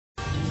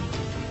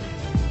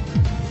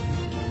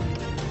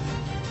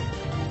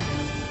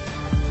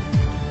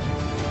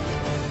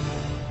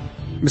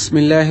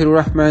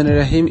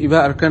Bismillahirrahmanirrahim.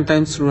 Iba Arkan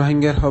Times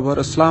Rohingya khabar.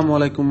 Assalamu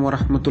alaikum wa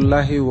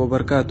rahmatullahi wa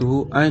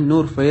barakatuhu. I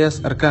Nur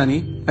Fayaz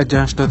Arkani.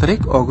 Ajan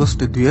 8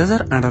 August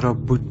 2018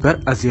 বুধবার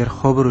আজিয়ার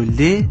খবর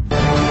হইলে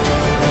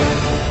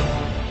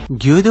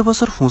গিয়ে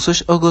বছর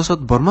 25 আগস্টত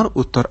বর্মার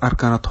উত্তর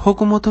আরকানত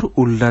হুকুমতর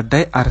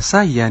উল্লাডাই ARSA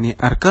ইয়ানি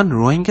Arkan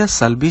Rohingya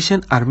salvation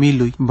army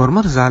লই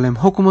বর্মার জালেম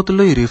হুকুমত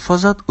লই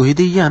রিফাজাত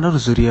ওইদে ইয়ানোর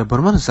জরিয়া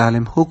বর্মার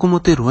জালেম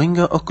হুকুমতে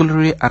রোহিঙ্গা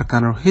অকলরে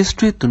আরকানোর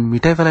হিস্ট্রি তুন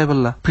মিটাই ফেলাই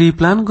বললা প্রি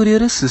প্ল্যান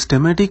করিয়ারে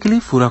সিস্টেমেটিক্যালি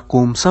পুরা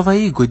কোম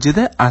সাফাই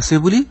গজ্জেদে আছে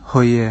বলি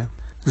হইয়ে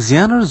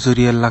জিয়ানোর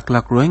জরিয়া লাখ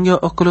লাখ রোহিঙ্গা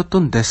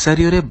অকলতুন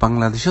দেশারিয়রে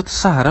বাংলাদেশত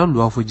সাহারা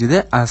লোয়া ফুজিদে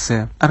আছে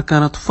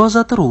আরকানত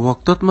ফজাতর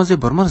ওয়াক্তত মাঝে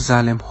বর্মার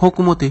জালেম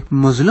হুকুমতে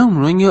মজলুম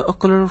রোহিঙ্গা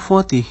অকলর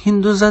ফুয়াতি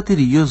হিন্দু জাতির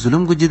ইয়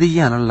জুলুম গজ্জেদে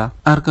ইয়ানাল্লা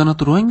আরকানত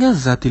রোহিঙ্গা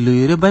জাতি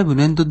লইরে বাই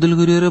বুনেন দুদল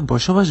গরিয়রে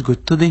বসবাস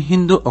গত্যদে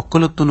হিন্দু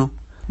অকলতুনো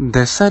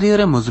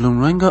দেশারিয়রে মজলুম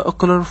রোহিঙ্গা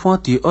অকলর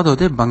ফুয়াতি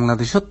অদদে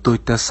বাংলাদেশত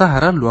তৈতা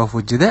সাহারা লোয়া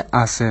ফুজিদে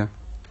আছে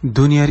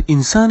দুনিয়ার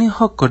ইনসানি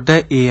হক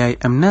কড্ডায় এআই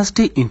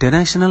অ্যামনেস্টি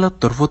ইন্টারন্যাশনালত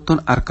তরফতুন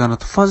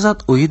আরকানত ফাজাত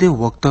ওইদে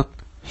ওয়াক্তত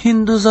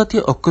হিন্দু জাতি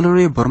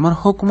অকলরে বর্মার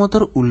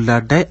হুকুমতর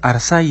উল্লাডাই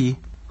আরসাই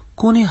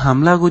কোনি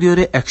হামলা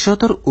গরিয়রে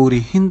 100 ওরি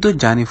হিন্দু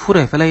জানি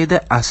ফুরাই ফেলাইদে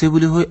আছে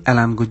বলি হই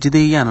এলান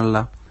গজ্জিদে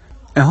ইয়ানাল্লা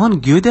এখন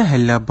গিয়েদে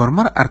হেল্লা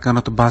বর্মার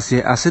আরকানত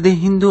বাসিয়ে আছে দে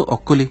হিন্দু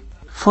অকলি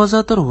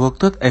ফজাতর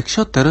ওয়াক্তত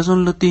 113 জন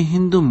লতি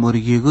হিন্দু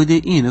মরি গিয়ে গই দে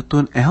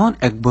ইনতুন এখন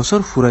 1 বছর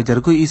ফুরাইজার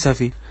গই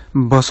ইসাফি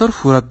বছর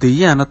ফুরাত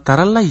দিয়ে আনা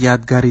তারাল্লা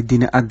ইয়াদগারি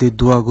দিনে আদে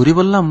দোয়া গরি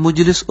বললা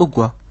মজলিস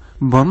ওগুয়া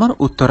বর্মার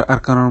উত্তর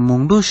আরকানোর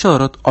মুংডু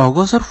শহরত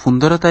অগস্টর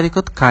 15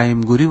 তারিখত কায়েম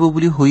গরিব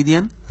বলি হই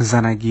দিয়ান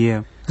জানা গিয়ে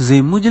যে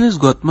মজলিস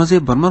গতমাজে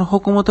বর্মার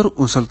হুকুমতর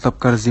উসল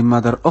তবকার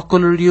জিম্মাদার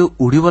অকলরিও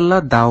উড়িবল্লা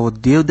দাওয়াত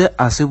দিয়েও দে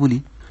আছে বলি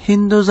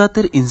হিন্দু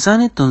জাতির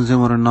ইনসানি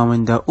তঞ্জিমর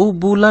নমাইন্দা ও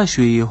বুলা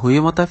শুয়ে হয়ে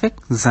মোতাফেক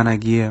জানা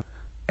গিয়ে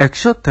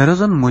 113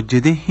 জন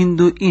মসজিদে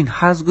হিন্দু ইন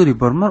হাজগরি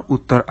বর্মার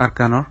উত্তর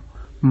আরকানোর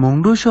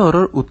মংডু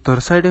শহরের উত্তর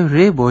সাইডে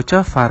রে বচা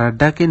ফারার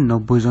ডাকে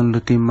 90 জন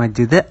লতি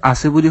মসজিদে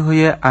আছে বলি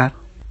হইয়া আর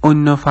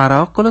অন্য ফারা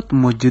অকলত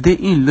মসজিদে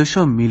ইন লস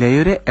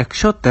মিলাইরে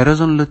 113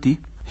 জন লতি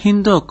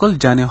হিন্দু অকল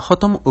জানে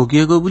খতম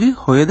অগিয়াগো বলি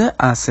হয়ে দে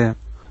আছে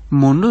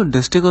মন্ডু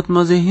ডিস্ট্রিক্টত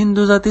মাঝে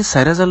হিন্দু জাতি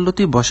 4000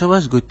 লতি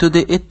বসবাস গত্য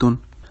দে এতুন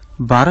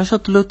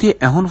 1200 লতি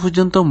এখন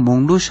পর্যন্ত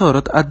মংডু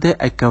শহরত আদে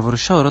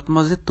 51 শহরত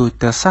মাঝে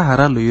তৈতা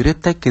সাহারা লইরে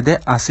তাকে দে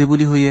আছে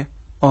বলি হইয়ে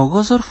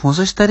অগস্টর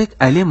 25 তারিখ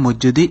আইলে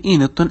মসজিদে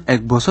ইনতুন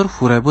 1 বছর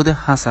ফুরাইব দে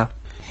হাসা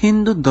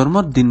হিন্দু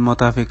ধর্মর দিন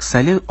মোতাবেক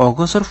চাইলে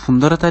অগস্টর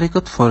 15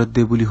 তারিখত ফরত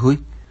দে বলি হই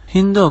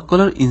হিন্দু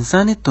অকলর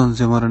ইনসানি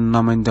তঞ্জিমর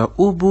নমাইন্দা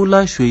ও বুলা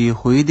শুয়ে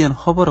হই দিয়ান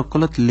খবর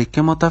অকলত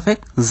লেখে মোতাবেক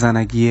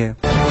জানা গিয়ে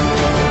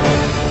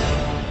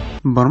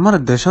বর্মার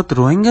দেশত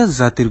রোহিঙ্গা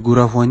জাতির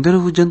গুড়া ফৈন্দর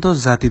পর্যন্ত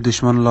জাতি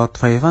দুশ্মন লত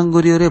ফাইফাং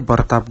গরিয়রে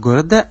বর্তাপ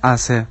গড়ে দে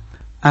আছে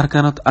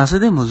আরকানত আছে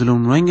দে মজলুম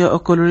রোহিঙ্গা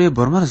অকলরে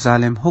বর্মার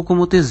জালেম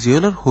হুকুমতে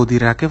জিয়লর হদি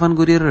রাকেফান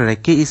গরিয়র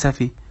রেকে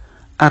ইসাফি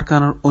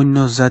আরকানোর অন্য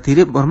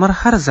জাতিরে বর্মার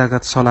হার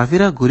জাগাত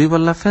চলাফিরা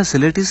গরিবাল্লা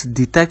ফ্যাসিলিটিস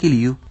দিতা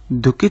কিলিও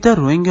দুঃখিতা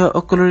রোহিঙ্গা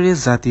অকলরে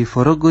জাতি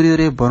ফরক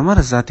গরিয়রে বর্মার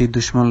জাতি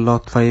দুশ্মন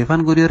লত ফাইফান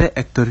গরিয়রে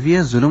একতরফিয়া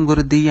জুলুম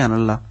করে দিয়ে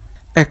আনল্লা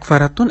এক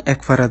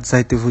ফারাত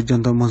যাইতে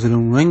পর্যন্ত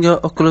মজলুম রোহিঙ্গা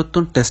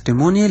অকলতুন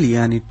টেস্টিমোনিয়াল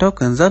ইয়ানি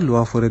টকেনজা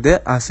লোয়া ফরে দে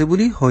আছে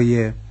বলি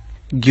হইয়ে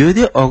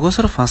গিয়ে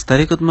অগস্টর 5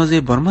 তারিখত মাঝে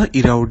বর্মার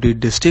ইরাউডি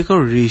ডিস্ট্রিক্টর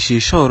ঋষি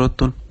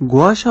শহরতুন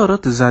গোয়া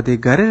শহরত যাদে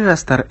গাড়ির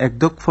রাস্তার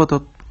একদক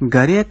ফতত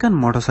গাড়ি একান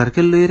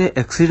মোটরসাইকেল লইরে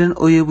অ্যাক্সিডেন্ট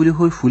ওয়ে বলি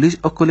হই পুলিশ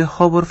অকলে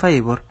খবর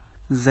ফাইবর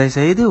যাই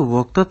চাইদে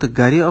ওক্তত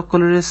গাড়ি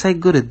অকলরে সাইক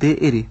করে দে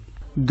এরি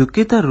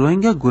দুঃখিতা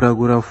রোহিঙ্গা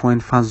গুড়া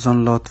 5 জন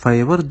লত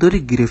ফাইবর দরি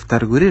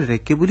গ্রেফতার করে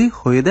রেখে বলি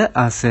হয়ে দে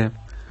আছে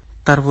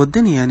তার মধ্যে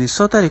ইয়ানি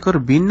 6 তারিখর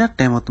বিন্না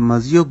টাইমত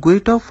মাঝিও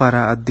গুইটাও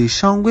ফারা আদি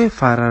সঙ্গে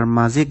ফারার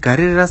মাঝে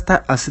গাড়ির রাস্তা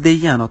আছে দে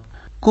ইয়ানত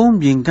কোম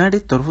বিং গাড়ি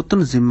তরফতুন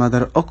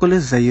জিম্মাদার অকলে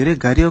যাইরে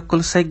গাড়ি অকল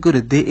সাইক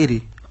করে দে এরি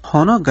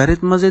হন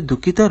গাড়িত মাঝে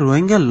দুঃখিতা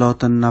রোহিঙ্গা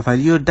লতন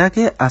নাফালিও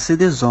ডাকে আছে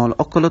দে জল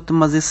অকলত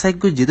মাঝে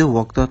সাইক জিদে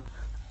ওক্তত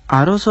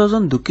আরো 6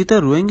 জন দুঃখিতা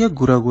রোহিঙ্গা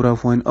গুড়া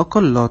ফইন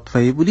অকল লত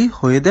ফাই বলি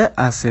হয়ে দে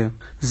আছে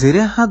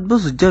জেরে হাত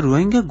বজা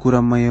রোহিঙ্গা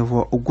গুড়া মায়ে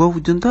হওয়া উগুয়া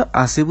পর্যন্ত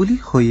আছে বলি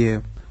হইয়ে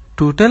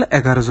টোটাল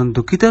 11 জন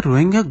দুঃখিতা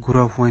রোহিঙ্গা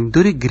গুড়া ফইন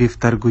দরি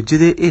গ্রেফতার গুজি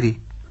দে এরি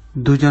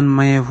 2 জন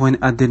মায়ে ফইন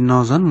আদের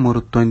 9 জন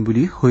মরুত্তইন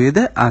বলি হয়ে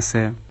দে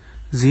আছে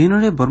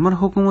জিনরে বর্মার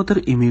হুকুমতের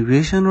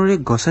ইমিগ্রেশনরে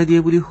গসাই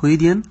দিয়ে বলি হই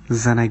দিয়ান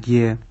জানা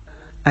গিয়ে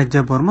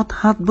আজ্জা বর্মাত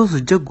হাত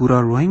বজা গুড়া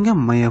রোহিঙ্গা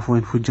মায়া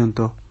ফইন পর্যন্ত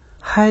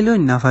হাইলই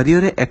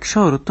নাফারিয়রে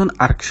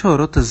 100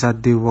 আর্কশরত জাত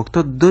দে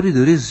ওক্তত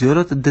দরি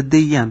জিয়রত দে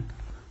ইয়ান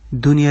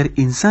দুনিয়ার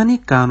ইনসানি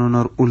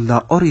কানুনর উল্লাহ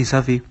অর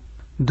ইসাফি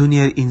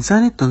দুনিয়ার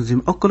ইনসানি তঞ্জিম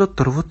অকলত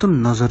তরফতুন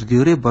নজর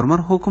দিয়রে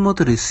বর্মার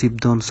হুকুমতের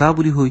সিবদন সা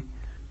বলি হই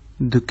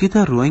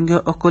দুঃখিতা রোহিঙ্গা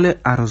অকলে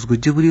আরজ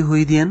গুজ্জে বলি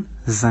হই দিয়ান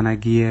জানা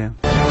গিয়ে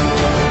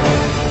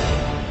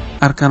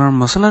আরকানোর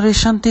মশলারে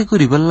শান্তি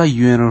করিবাল্লা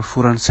ইউএনর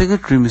ফরেন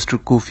সেক্রেটারি মিস্টার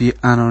কোফি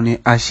আননে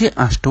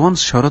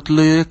 88 শরত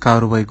লইয়ে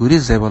কারবাই করি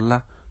যাইবল্লা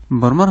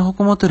বর্মার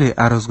হুকুমতরে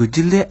আরজ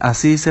গুজিলে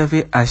আসি হিসাবে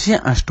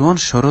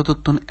 88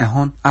 শরততুন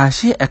এখন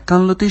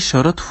 81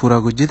 শরত ফুরা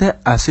গুজিদে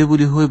আছে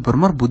বলি হই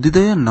বর্মার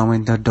বুদ্ধিদয়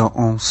নমাইন্দা ড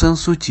অং সান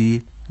সু চি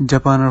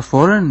জাপানৰ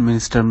ফৰেন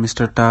মিনিষ্টাৰ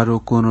মিষ্টাৰ টাৰো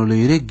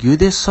কোনোলৈৰে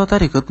গিউদে 6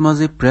 তাৰিখত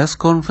মাজে প্ৰেছ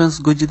কনফাৰেন্স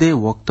গজিদে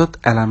ওক্তত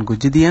এলান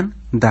গজি দিয়ান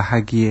দেখা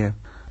গিয়ে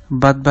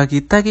বাদ বাকি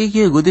তাকে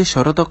গিয়ে গদি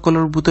শরত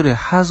অকলর বুতরে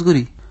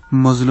হাজগুড়ি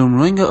মজলুম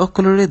রোহিঙ্গা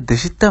অকলরে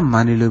দেশিত্তা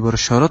মানি লইবর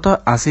শরত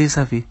আছে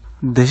সাফি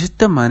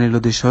দেশিত্তা মানি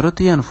লদি শরত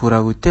ইয়ান ফুরা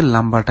গইতে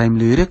লম্বা টাইম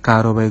লইরে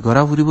কারবাই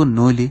গড়া ফুরিব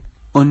নইলি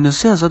অন্য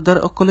সিয়াসতদার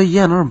অকলে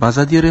ইয়ানোর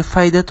বাজা দিয়রে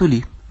ফায়দা তুলি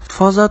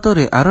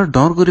ফজাতরে আরো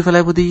ডর করে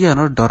ফেলাইব দি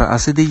ইয়ানোর ডর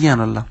আছে দি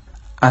ইয়ানল্লা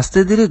আস্তে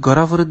ধীরে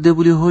গড়া ফরত দে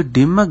বুলি হই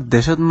ডিমাক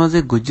দেশত মাঝে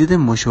গজ্জিদে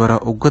মশওয়ারা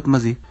অজ্ঞত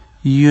মাঝি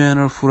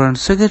ইউএনর ফরেন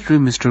সেক্রেটারি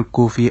মিস্টার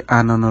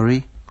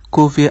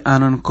কোফি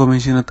আনন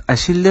কমিশনত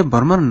আসিলে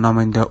বর্মার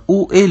নমাইন্দা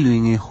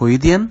লুইঙে হই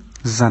দিয়ান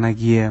জানা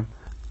গিয়ে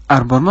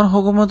আর বর্মার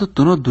হুকুমত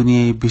তুনো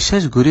দুনিয়ায়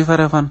বিশ্বাস ঘুরি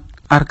ফারাফান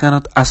আর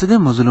কানত আসিদে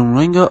মজলুম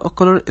রোহিঙ্গা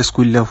অকলর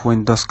স্কুল্লা ফোন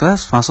 10 ক্লাস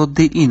 5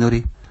 দে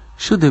ইনরি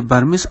শুধু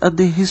বার্মিস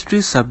আদে হিস্ট্রি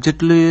সাবজেক্ট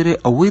লইরে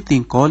অওয়েতিং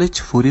কলেজ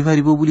ফুরি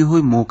ফারিব বুলি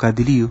হই মৌকা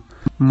দিলিও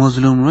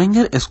মজলুম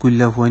রোহিঙ্গার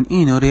স্কুল্লা ফোন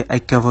ইনরে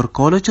আইকাভর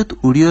কলেজত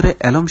উড়িয়রে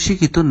এলম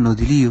শিক্ষিত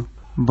নদিলিও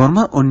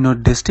বর্মার অন্য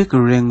ডিস্ট্রিক্ট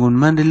রেঙ্গুন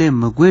মান্ডেলে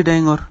মগুয়ে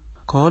ডাইঙর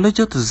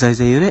কলেজত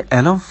যাইরে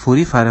এলম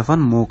ফুরি ফারাফান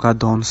মৌকা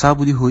দনসা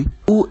বুলি হই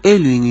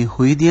লুইঙে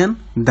হই দিয়ান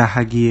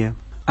দেখা গিয়ে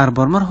আর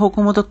বর্মার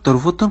হুকুমতত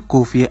তরফতন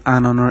কোফি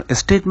আননের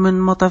স্টেটমেন্ট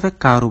মোতাবেক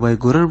কারবাই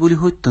গড়ের বুলি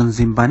হই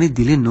তনজিম বানি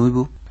দিলে নইব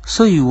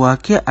সো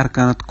ইউয়াকে আর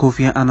কানত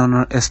কোফি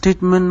আননের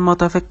স্টেটমেন্ট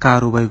মোতাবেক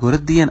কারবাই গড়ে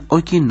দিয়ান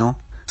ওইকি ন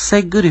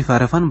সাইগরি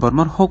ফারাফান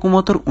বর্মার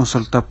হুকুমতর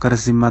উসল তবকার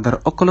জিম্মাদার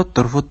অকলত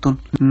তরফতন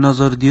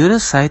নজর দিয়রে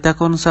সাইতা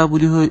কনসা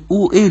বুলি হই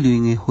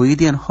লুইঙে হই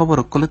দিয়ান খবর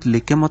অকলত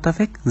লেখে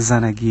মোতাবেক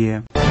জানা গিয়ে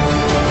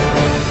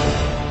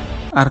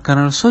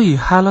আরকানের সই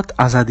হালত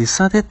আজাদির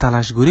সাথে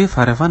তালাশ ঘুরে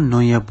ফারেফান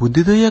নইয়া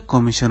বুদ্ধিদয়া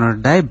কমিশনার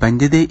দায়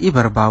বান্ধে দেয়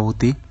এবার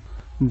বাবুতি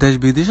দেশ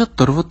বিদেশত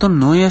তরফতন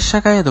নইয়া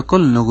শাখায়ত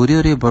অকল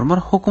নগরীয়রে বর্মার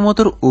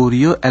হুকুমতর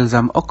ওরিও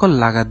এলজাম অকল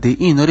লাগাত দিয়ে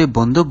ইনরে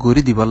বন্ধ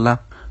গড়ি দিবল্লা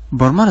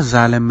বর্মার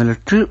জালেম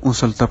মিলিটারির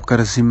উসল তবকার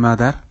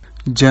জিম্মাদার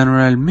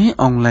জেনারেল মে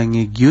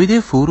অংলাইঙে গিয়ে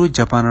ফৌরু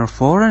জাপানের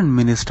ফরেন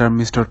মিনিস্টার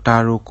মিস্টার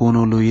টারো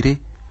কোনো লইরে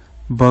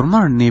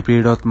বর্মার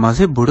নেপিডত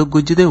মাঝে বুড়ক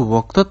গজ্জিদে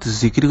ওক্তত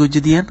জিকির গজ্জি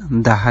দিয়ান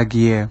দেখা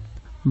গিয়ে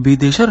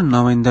বিদেশের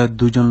নমাইন্দা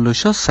দুজন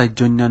লইস 7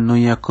 জনিয়া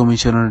নইয়া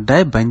কমিশনার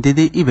দায় বান্ধে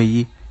দে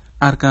ইবাই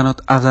আর কানত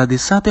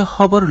আজাদির সাথে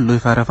খবর লই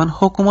ফারাফান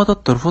হুকুমতর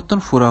তরফতন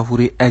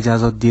ফুরাফুরি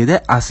এজাজত দিয়ে দে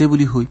আছে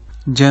বুলি হই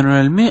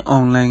জেনারেল মে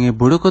অনলাইনে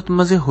বড়কত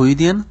মাঝে হই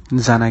দিয়ান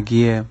জানা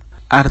গিয়ে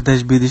আর দেশ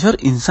বিদেশের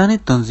ইনসানি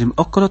তনজিম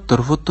অকলত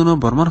তরফতন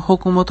বর্মার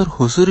হুকুমতর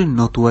হুসুরি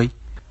নতুয়াই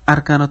আর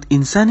কানত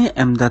ইনসানি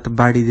এমদাদ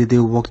বাড়ি দে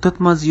ওক্তত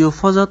মাঝিও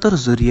ফজাতর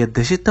জরিয়া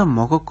দেশিতা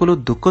মককল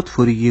দুঃখত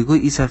ফুরি গিয়ে গই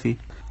ইসাফি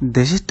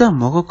দেশিটা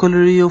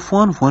মককলেরিও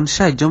ফোন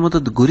সাহায্য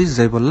মতত ঘুরি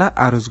যাইবল্লা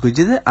আরজ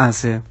গজিদে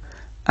আছে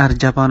আর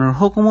জাপানের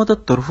হুকুমতর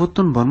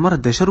তরফতুন বর্মার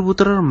দেশের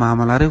ভিতরের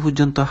মামলারে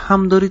পর্যন্ত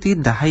হামদরিতি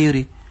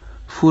দাহাইরি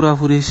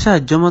ফুরাফুরি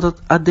সাহায্য মতত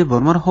আদে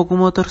বর্মার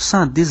হুকুমতর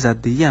সাঁত দি জাত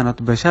দি ইয়ানত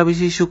বেশা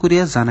বেশি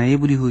শুক্রিয়া জানাই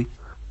বুলি হই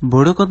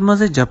বড়কত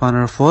মাঝে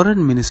জাপানের foreign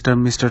minister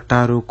mister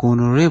Taro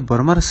কোনোরে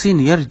বর্মার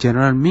senior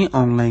general me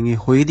অনলাইনে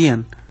হই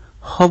দিয়ান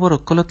খবর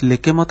অকলত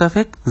লেখে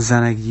মোতাবেক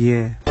জানা গিয়ে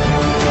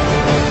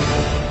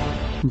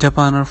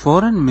জাপানের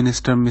ফরেন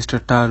মিনিস্টার মিস্টার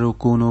টারো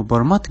কোনো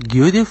বর্মাত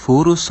গিয়ে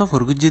ফৌরু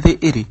সফর গুজিদে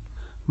এরি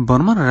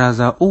বর্মার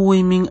রাজা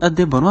ওয়েমিং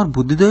আদে বর্মার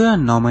বুদ্ধিদয়া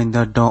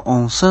নমাইন্দা ড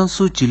অং সান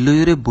সু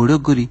চিল্লয়রে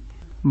বড়গরি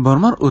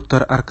বর্মার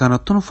উত্তর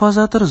আরকানতুন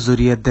ফজাতর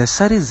জরিয়া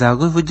দেশারি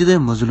জাগো ফুজিদে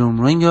মজলুম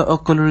রোহিঙ্গা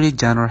অকলরি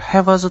জানর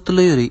হেফাজত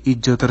লয়রে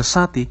ইজ্জতের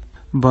সাথী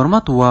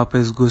বর্মাত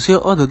ওয়াপেস গুছিয়ে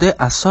অদদে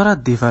আসরা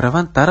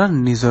দিফারাফান তারার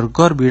নিজর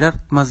গড় বিড়ার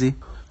মাঝি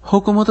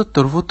হুকুমতর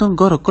তরফতুন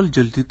গড় অকল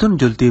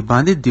জলতি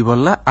বাঁধি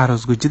দিবল্লা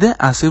আরজ গুজিদে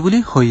আছে বুলি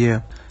হইয়ে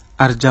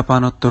আর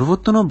জাপানত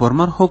তরফতুন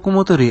বর্মার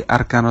হুকুমতরে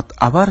আর কানত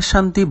আবার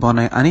শান্তি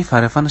বনায় আনি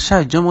ফারেফান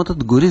সাহায্য মতত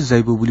গড়ি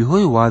যাইব বুলি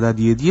হই ওয়াদা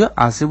দিয়ে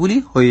আছে বুলি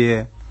হইয়ে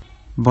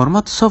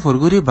বর্মাত সফর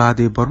গড়ি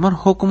বাদে বর্মার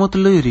হুকুমত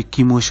লইরি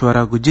কি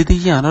মশওয়ারা গুজি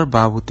দিয়ে আনার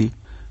বাবুতি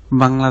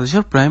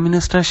বাংলাদেশের প্রাইম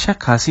মিনিস্টার শেখ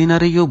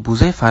হাসিনারে ইও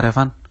বুঝাই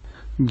ফারেফান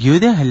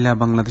গিয়ে হাল্লা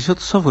বাংলাদেশত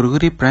সফর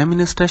গড়ি প্রাইম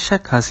মিনিস্টার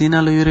শেখ হাসিনা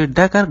লইরে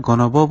ঢাকার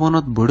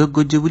গণভবনত বড়ক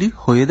গজ্জি বুলি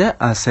হয়ে দে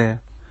আছে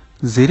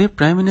যেরে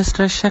প্রাইম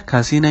মিনিস্টার শেখ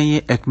হাসিনাইয়ে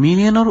 1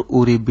 মিলিয়নের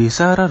ওরে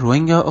বেসাহারা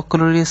রোহিঙ্গা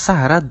অকলরে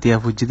সাহারা দিয়া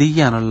বুঝি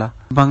দিয়ে আনল্লা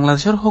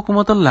বাংলাদেশের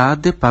হুকুমতর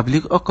লাদে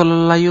পাবলিক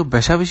অকলাইও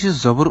বেশা বেশি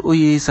জবর ওই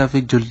হিসাবে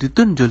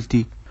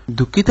জলতি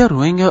দুঃখিতা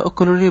রোহিঙ্গা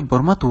অকলরে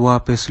বর্মাত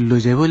ওয়াপেস লই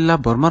যাইবল্লা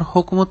বর্মার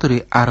হুকুমতরে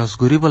আরজ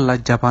গরিবল্লা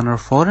জাপানের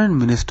ফরেন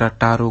মিনিস্টার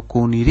টারো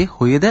কোনিরে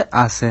হয়ে দে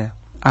আছে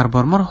আর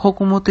বর্মার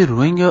হুকুমতে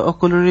রোহিঙ্গা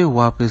অকলরে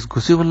ওয়াপেস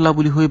গুছিবল্লা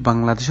বুলি হই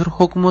বাংলাদেশের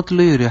হুকুমত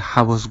লইরে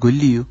হাবস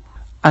গলিও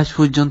আজ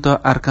পর্যন্ত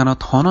আরকানত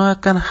হন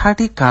একান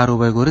হাটি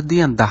কারবাই করে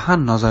দিয়ান দাহান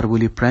নজর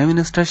বলি প্রাইম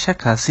মিনিস্টার শেখ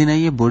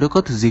হাসিনাইয়ে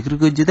বড়কত জিক্র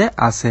গজ্জিদে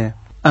আছে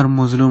আর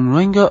মজলুম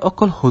রোহিঙ্গা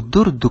অকল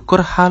হদ্দুর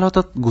দুঃখর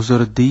হালতত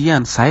গুজর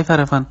দিয়ান সাই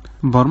ফারাফান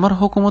বর্মার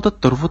হুকুমতত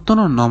তরফতুন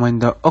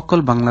নমাইন্দা অকল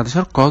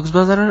বাংলাদেশের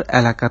কক্সবাজারের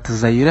এলাকাত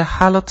যাইরে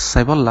হালত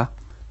সাইবল্লা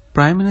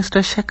প্রাইম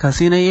মিনিস্টার শেখ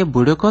হাসিনাইয়ে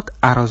বড়কত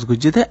আরজ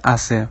গজ্জিদে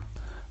আছে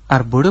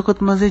আর বড়কত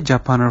মাঝে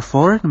জাপানের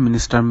ফরেন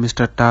মিনিস্টার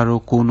মিস্টার টারো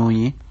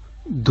কোনোয়ে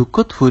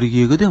দুঃখত ফুরি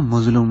গিয়ে গদে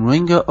মজলুম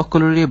রোহিঙ্গা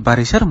অকলরে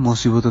বারিশার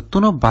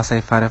মুসিবততুন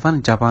বাসাই ফারেফান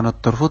জাপানত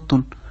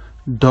তরফতুন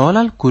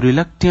ডলাল কুড়ি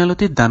লাখ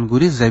টিয়ালতি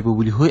দানগুৰি যাইব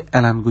বুলি হৈ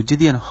এলান গুজি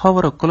দিয়ান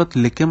খবৰ অকলত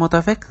লিখে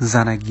মোতাবেক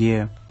জানা গিয়ে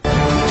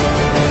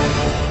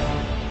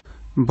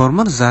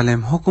বর্মার জালেম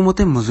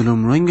হুকুমতে মজলুম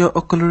রোহিঙ্গা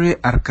অকলরে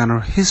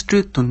আরকানোর হিস্ট্রি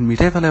তুন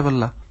মিটাই ফেলে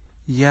বললা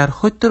ইয়ার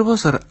 70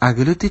 বছর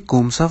আগেলতি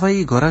কোম সাফাই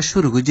গড়া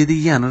শুরু গুজি দি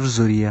ইয়ানোর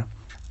জরিয়া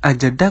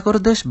আজ ডাকর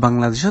দেশ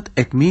বাংলাদেশত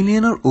 1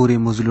 মিলিয়নের ওরে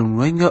মজলুম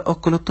রোহিঙ্গা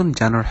অকলতুন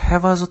জানোর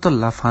হেফাজত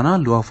লাফানা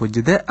লোয়া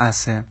ফজিদে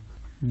আছে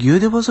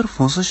গিয়ে বছর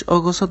 25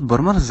 অগস্টত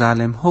বর্মার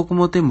জালেম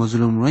হুকুমতে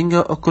মজলুম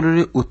রোহিঙ্গা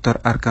অকলরে উত্তর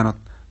আরকানত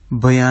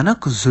ভয়ানক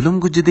জুলুম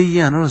গুজিদে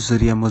ইয়ানোর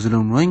জরিয়া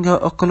মজলুম রোহিঙ্গা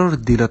অকলর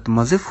দিলত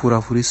মাঝে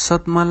ফুরাফুরি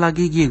সতমা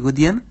লাগি গিয়ে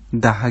গদিয়ান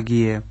দাহা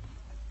গিয়ে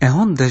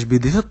এখন দেশ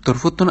বিদেশত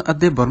তরফতুন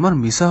আদে বর্মার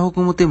মিসা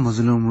হুকুমতে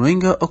মজলুম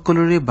রোহিঙ্গা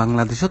অকলরে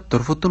বাংলাদেশত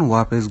তরফতুন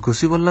ওয়াপেস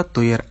গসিবল্লা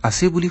তৈয়ার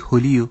আছে বুলি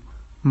হলিও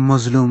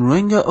মজলুম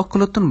রোহিঙ্গা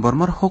অকলতুন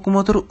বর্মার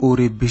হুকুমতর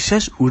ওরে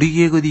বিশ্বাস উড়ি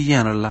গিয়ে গদি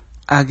ইয়ানল্লা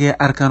আগে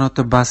আরকানত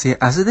বাসে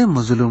আছে দে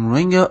মজলুম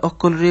রোহিঙ্গা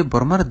অকলরে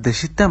বর্মার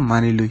দেশিতা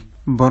মানি লই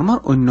বর্মার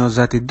অন্য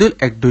জাতির দল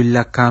এক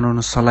দৈল্লা কানুন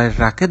চলাই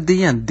রাকেট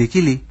দিয়ান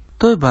দেখিলি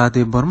তই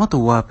বাদে বর্মাত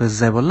ওয়াপেস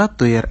যাইবল্লা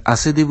তৈয়ার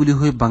আছে দে বুলি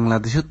হৈ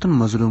বাংলাদেশতুন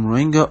মজলুম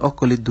রোহিঙ্গা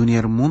অকলি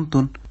দুনিয়ার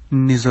মুনতুন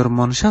নিজর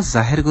মনসা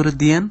জাহির করে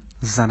দিয়ান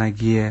জানা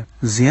গিয়ে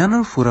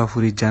জিয়ানোর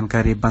ফুরাফুরি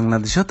জানকারি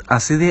বাংলাদেশত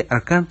আছে দে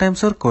আরকান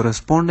টাইমসর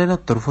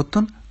করেসপন্ডেন্টের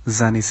তরফতুন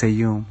জানি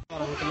চাইও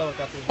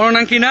ওনার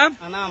নাম কি নাম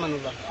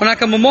ওনার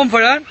কাম মোম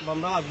ফরার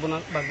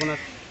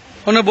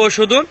ওনার বয়স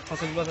হদুন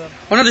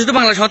ওনার দেশ তো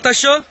বাংলাদেশ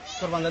হতাশ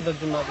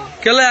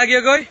কেলে আগে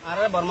কই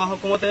আরে বর্মা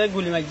হুকুমতে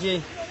গুলি মারছি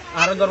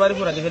আর দরবারি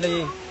পুরা দি ফেলে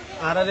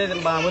আর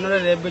বাবুনরে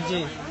রেপ করছি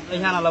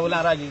এইখান আলা বলে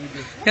আর আগে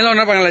গিয়ে কেলে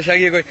ওনার বাংলাদেশ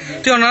আগে কই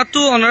তুই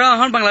ওনারা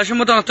এখন বাংলাদেশের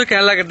মতো অত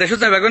কেন লাগে দেশে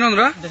যাবে কই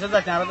ওনারা দেশে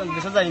যাচ্ছে আর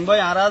দেশে যাইম ভাই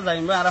আর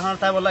যাইম ভাই আর এখন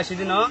তাই বললা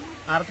সেদিন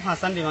আর তো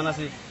হাসান ডিমান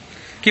আছে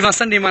কি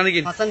হাসান ডিমান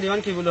কি হাসান ডিমান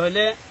কি বলে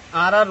হইলে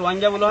আর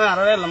রোহিঙ্গা বলে হয় আর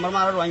লম্বর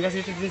আর রোহিঙ্গা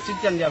সিট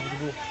চান দিয়া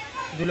ফুটবো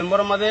 2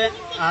 নম্বরের মধ্যে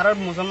আর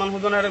মুসলমান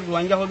হুদন আর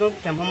রোহিঙ্গা হুদন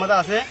ক্যাম্পের মধ্যে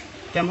আছে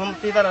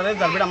ক্যাম্পের তার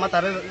জালবিট আমার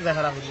তারে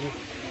দেখারা ফুটবো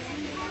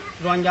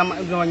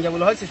রোহিঙ্গা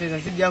বলে হয় সিট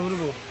দিয়া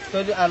ফুটবো তো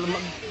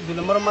 2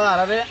 নম্বরের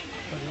মধ্যে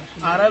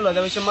আর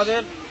লজাবিশের মধ্যে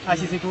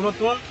আইসিসি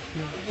কুরতুন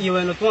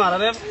ইউএনতুন আর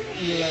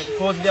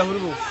ফৌজ দিয়া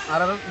ফুটবো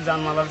আর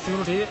জানমালার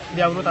সিকিউরিটি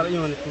দিয়া ফুটবো তার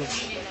ইউএনতুন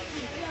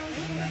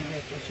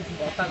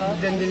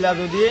দিন দিলা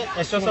যদি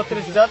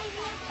 137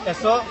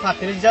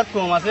 জাত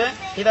কম আছে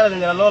এটা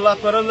দিলা লো লাখ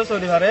করে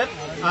সৌদি ভারে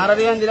আর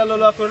দিন দিলা লো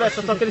লাখ করে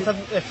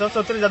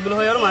 136 জাত বলে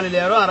হয় আর মানিলে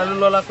আর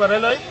লো লাখ করে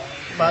লই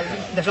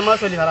দেশের মাঝে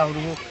সৌদি ভাড়া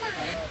হইব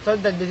তো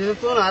দেশে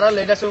তুন আর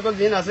লিডারশিপ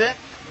দিন আছে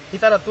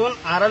ইতারাতুন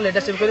আর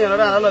লিডারশিপ করে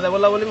নরে আর লদে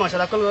বলা বলি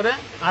মশলা কল করে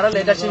আর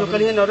লিডারশিপ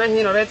করে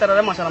নরে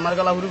তারা মশলা মার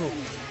গলা হইব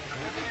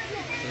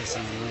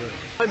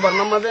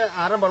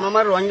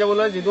বর্মার রোহিঙ্গা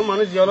বলে যেদু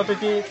মানুষ জিয়লত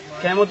হইতি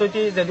কেমত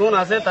হইতি যেদুন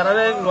আছে তারা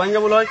রোহিঙ্গা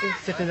বলে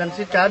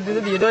সিটিজেনশিপ কার্ড যদি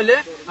দিয়ে দিলে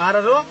আর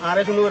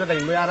শুরু করে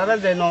থাকিব আর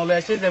যে নলে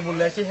আসি যে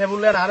বলে আসি সে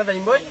বলে আর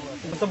থাকিব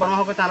তো বর্মা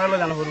হকে তারা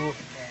জানা করবো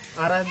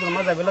আর বর্মা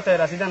যাবে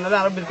তৈরি আসি জানালে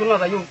আর বিলকুল না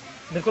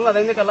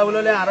যাইম কালা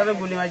বলে আর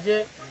গুলি মারছে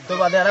তো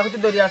বাদে আর খুঁটি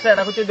দরিয়া আছে আর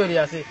খুঁটি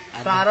দরিয়া আছে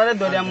তো আর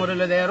দরিয়া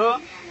মরিলে দেয় আর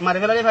মারি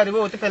ফেলালে পারিব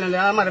অতি ফেলে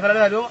মারি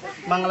ফেলালে পারিব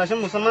বাংলাদেশের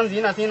মুসলমান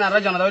যিন আছে আর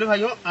জনতা বলে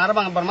ভাইও আর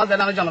বর্মা যায়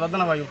আর জনতা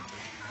না ভাইও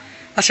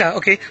আচ্ছা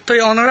ওকে তো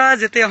ওনারা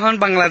যেতে এখন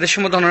বাংলাদেশের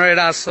মধ্যে ওনারা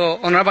এটা আসো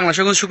ওনারা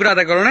বাংলাদেশের কোন শুক্রিয়া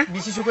আদায় করে না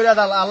বেশি শুক্রিয়া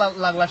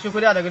লাখ লাখ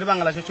শুক্রিয়া আদায় করি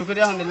বাংলাদেশের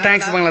শুক্রিয়া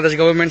থ্যাঙ্কস বাংলাদেশ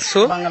গভর্নমেন্ট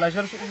সো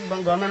বাংলাদেশের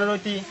গভর্নমেন্টের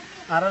হইতি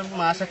আর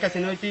মাসে কাছে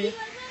হইতি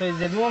তো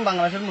যেদুন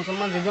বাংলাদেশের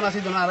মুসলমান যেজন আছে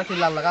জন আর কি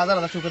লাখ লাখ হাজার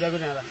হাজার শুক্রিয়া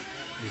করি না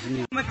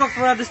मैं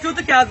कॉकरा डिस्ट्रिक्ट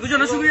के आज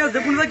गुजरना शुक्रिया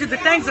जब उनका जो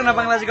थैंक्स है ना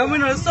बांग्लादेश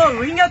गवर्नमेंट और सो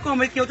रोहिंग्या को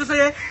में क्यों तो से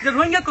जब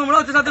रोहिंग्या को मरा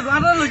होते साथ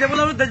आरा लो जब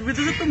बोला देश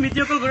विदेश तो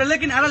मीडिया कॉल करे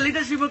लेकिन आरा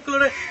लीडरशिप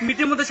करे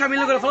मीटिंग में शामिल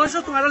करे फलस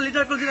तो आरा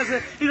लीडर कॉल दिला से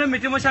इन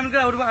मीटिंग में शामिल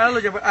करे और आरा लो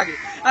जब आगे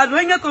और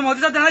रोहिंग्या को होते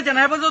साथ जाना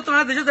है तो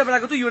तुम्हारा देश जब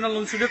आगे तो यूना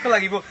लोन स्टूडियो को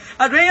लागिबो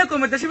और रोहिंग्या को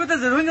में देश में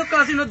रोहिंग्या को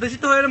आसी न देश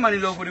तो होय मानि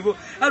लो पड़िबो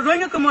और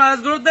रोहिंग्या को आज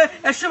गरते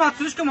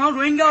 138 को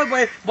रोहिंग्या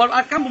बड़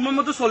आकाम बुमर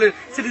मतो सोले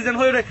सिटीजन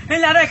होय रे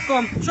हेला आरा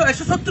कम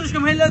 137 को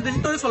हेला देश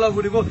तो सोला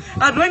पड़िबो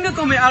और रोहिंग्या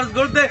को में आज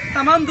गरते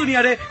तमाम दुनिया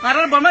रे आर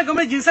बर्मा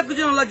गवर्नमेंट जिनसा कुछ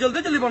नला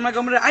जल्दी Burma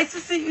government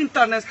ICC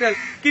international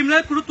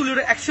criminal कुरु तुलिर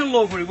एक्शन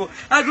लो करिवो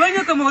आ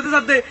रोहिंग्या कम होते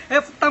साथे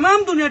तमाम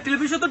दुनिया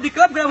टेलीविजन तो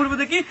डिक्लेयर करा होइबो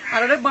देखि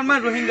आर बर्मा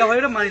रोहिंग्या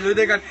होइरे मारि लई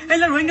देखान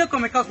एला Rohingya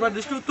come कासबा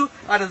district to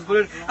RS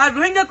गोलेर आ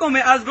रोहिंग्या कम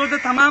आज गरते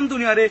तमाम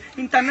दुनिया रे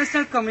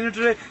इंटरनेशनल कम्युनिटी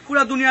रे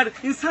पूरा दुनियार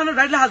इंसान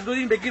राइट हाज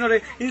गोदिन बेकिन रे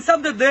इंसाफ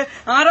दे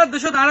आर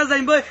देश आर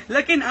जाइबो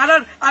लेकिन आर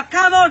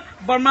आखानर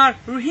बर्मा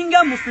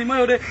रोहिंग्या मुस्लिम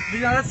होइरे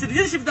दुनियार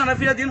सिटीजनशिप दाना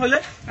फिरा दिन होले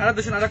आर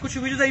देश आर कुछ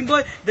যাইব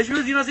দেশের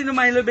জিনিস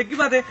মাইলে বেকি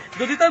বাদে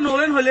যদি তার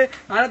নলেন হলে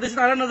আর দেশ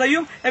আর না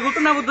যাইম এগুলো তো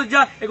না বদ্ধ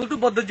যা এগুলো তো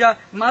বদ্ধ যা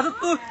মাজত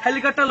তো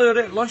হেলিকপ্টার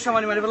লয়রে লঞ্চ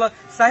মারি মারি বলা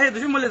সাহে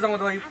দেশ মলে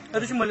জামাত ভাই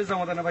দেশ মলে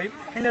জামাত না ভাই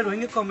হেলে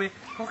রোহিঙ্গা কমে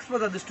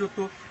কক্সবাজার ডিস্ট্রিক্ট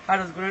তো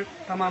আরস গরের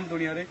तमाम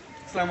দুনিয়া রে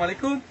আসসালামু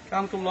আলাইকুম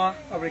রাহমাতুল্লাহ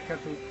ওয়া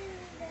বারাকাতুহু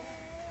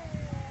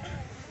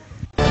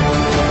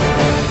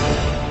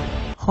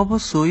হব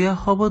সোয়া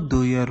হব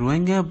দইয়া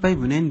রোহিঙ্গা বাই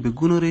বুনেন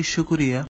বেগুনরে শুকরিয়া